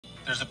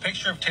There's a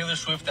picture of Taylor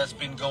Swift that's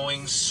been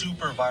going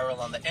super viral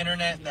on the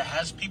internet that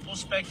has people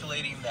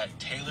speculating that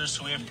Taylor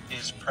Swift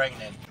is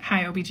pregnant.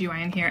 Hi,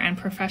 OBGYN here and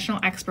professional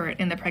expert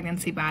in the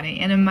pregnancy body.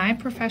 And in my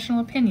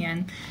professional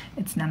opinion,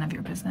 it's none of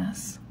your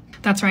business.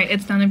 That's right,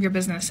 it's none of your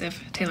business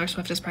if Taylor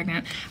Swift is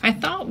pregnant. I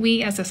thought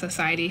we as a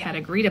society had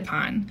agreed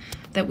upon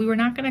that we were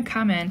not going to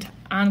comment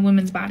on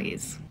women's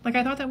bodies. Like,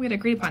 I thought that we had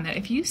agreed upon that.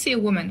 If you see a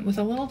woman with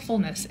a little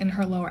fullness in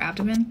her lower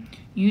abdomen,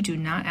 you do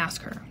not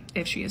ask her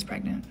if she is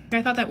pregnant.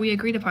 I thought that we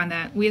agreed upon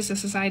that. We as a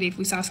society, if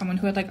we saw someone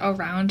who had like a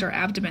rounder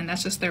abdomen,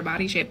 that's just their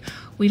body shape,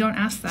 we don't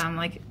ask them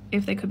like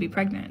if they could be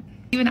pregnant.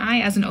 Even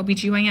I, as an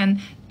OBGYN,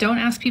 don't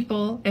ask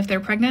people if they're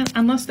pregnant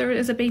unless there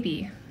is a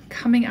baby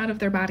coming out of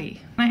their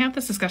body. I have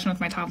this discussion with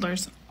my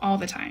toddlers all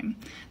the time,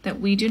 that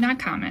we do not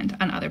comment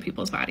on other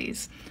people's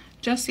bodies.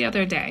 Just the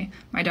other day,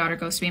 my daughter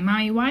goes to me,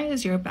 "Mommy, why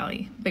is your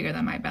belly bigger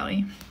than my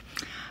belly?"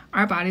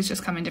 Our bodies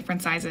just come in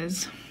different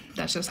sizes.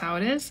 That's just how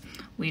it is.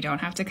 We don't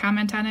have to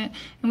comment on it,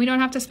 and we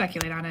don't have to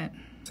speculate on it.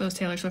 So is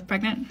Taylor Swift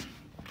pregnant?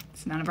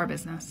 It's none of our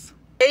business.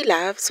 Hey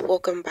loves,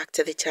 welcome back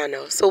to the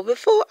channel. So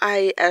before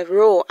I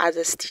roll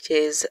other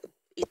stitches,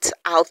 it's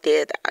out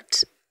there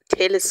that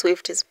Taylor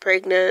Swift is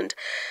pregnant.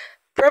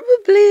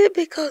 Probably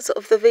because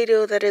of the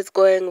video that is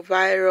going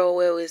viral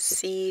where we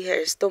see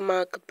her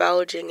stomach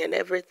bulging and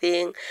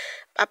everything.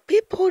 But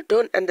people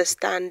don't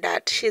understand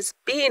that she's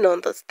been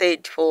on the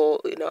stage for,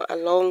 a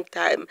long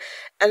time.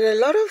 And a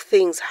lot of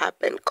things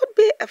happen. Could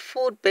be a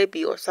food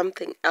baby or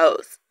something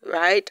else,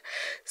 right?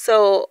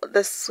 So the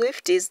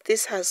Swifties,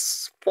 this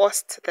has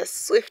forced the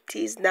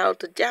Swifties now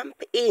to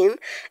jump in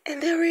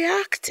and they're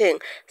reacting.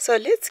 So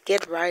let's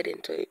get right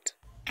into it.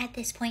 At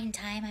this point in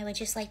time, I would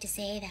just like to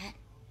say that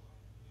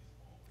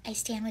I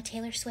stand with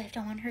Taylor Swift.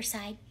 I'm on her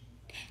side.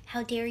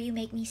 How dare you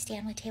make me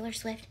stand with Taylor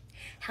Swift?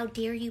 How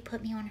dare you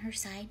put me on her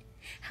side?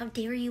 How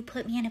dare you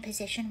put me in a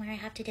position where I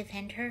have to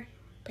defend her?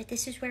 But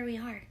this is where we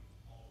are.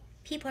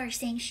 People are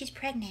saying she's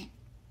pregnant.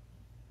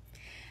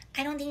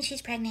 I don't think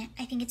she's pregnant.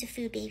 I think it's a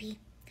food baby.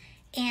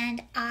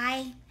 And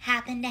I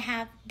happen to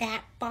have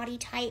that body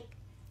type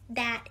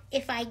that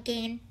if I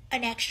gain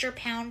an extra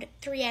pound,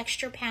 3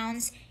 extra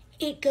pounds,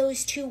 it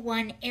goes to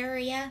one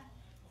area.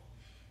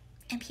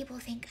 And people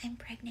think I'm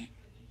pregnant.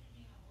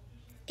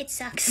 It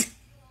sucks.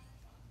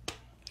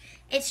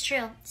 It's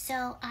true.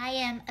 So I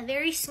am a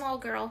very small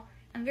girl.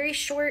 I'm very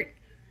short.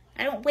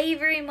 I don't weigh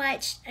very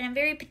much. And I'm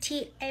very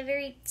petite. I have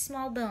very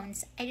small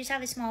bones. I just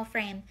have a small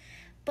frame.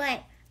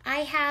 But I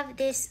have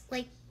this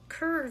like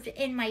curve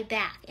in my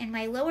back, in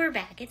my lower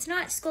back. It's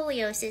not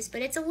scoliosis,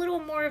 but it's a little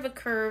more of a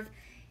curve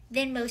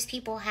than most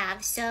people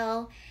have.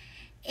 So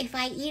if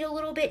I eat a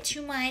little bit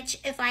too much,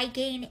 if I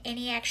gain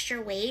any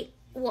extra weight,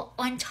 well,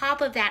 on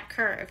top of that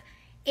curve,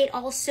 it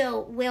also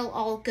will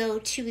all go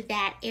to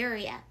that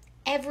area.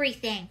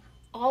 Everything,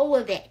 all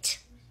of it.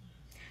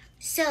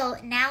 So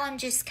now I'm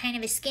just kind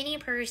of a skinny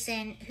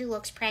person who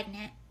looks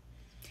pregnant.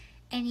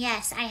 And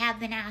yes, I have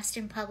been asked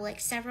in public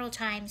several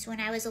times when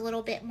I was a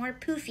little bit more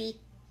poofy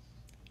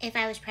if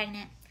I was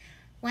pregnant.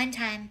 One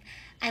time,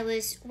 I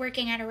was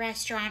working at a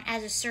restaurant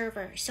as a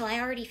server, so I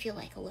already feel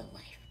like a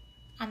lowlife.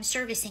 I'm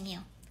servicing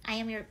you. I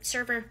am your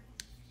server.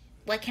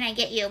 What can I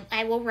get you?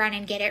 I will run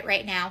and get it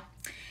right now.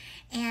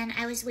 And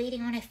I was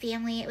waiting on a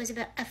family. It was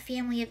about a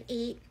family of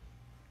 8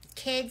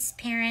 kids,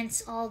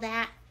 parents, all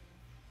that.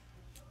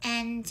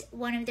 And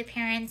one of the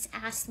parents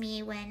asked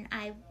me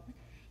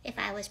if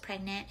I was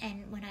pregnant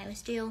and when I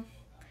was due.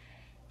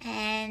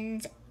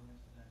 And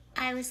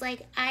I was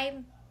like,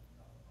 I'm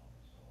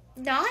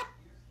not.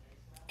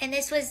 And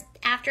this was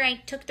after I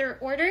took their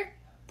order,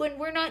 when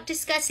we're not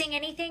discussing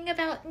anything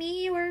about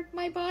me or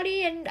my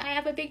body, and I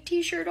have a big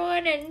t-shirt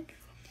on, and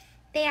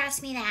they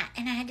asked me that,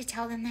 and I had to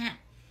tell them that.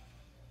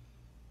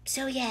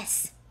 So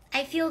yes,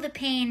 I feel the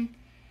pain,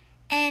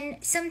 and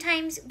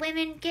sometimes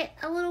women get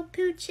a little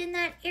pooch in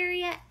that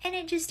area, and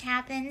it just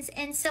happens,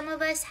 and some of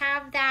us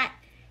have that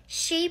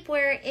shape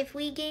where if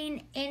we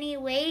gain any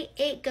weight,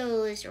 it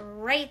goes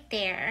right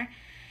there,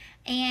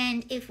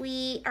 and if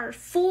we are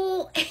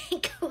full,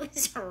 it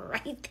goes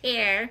right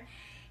there.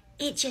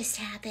 It just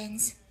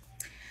happens.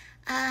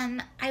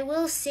 I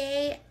will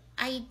say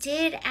I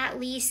did at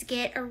least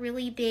get a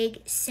really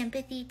big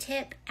sympathy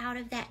tip out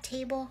of that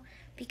table,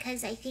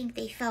 because I think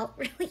they felt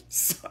really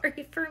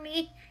sorry for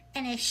me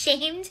and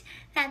ashamed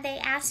that they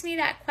asked me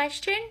that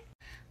question.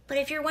 But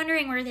if you're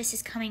wondering where this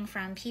is coming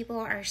from, people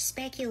are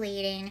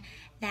speculating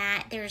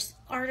that there's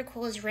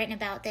articles written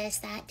about this,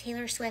 that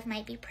Taylor Swift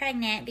might be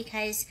pregnant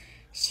because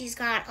she's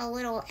got a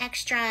little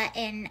extra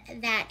in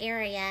that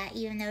area,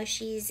 even though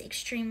she's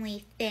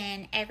extremely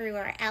thin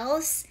everywhere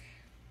else.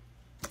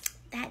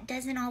 That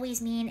doesn't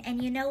always mean,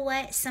 and you know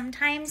what,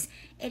 sometimes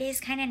it is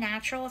kind of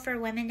natural for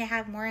women to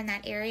have more in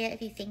that area.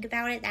 If you think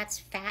about it, that's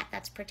fat,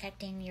 that's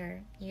protecting your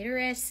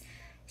uterus.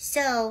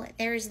 So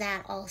there's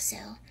that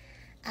also.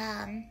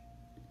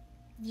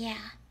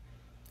 Yeah,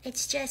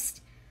 it's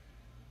just,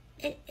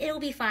 it'll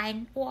be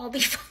fine. We'll all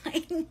be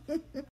fine.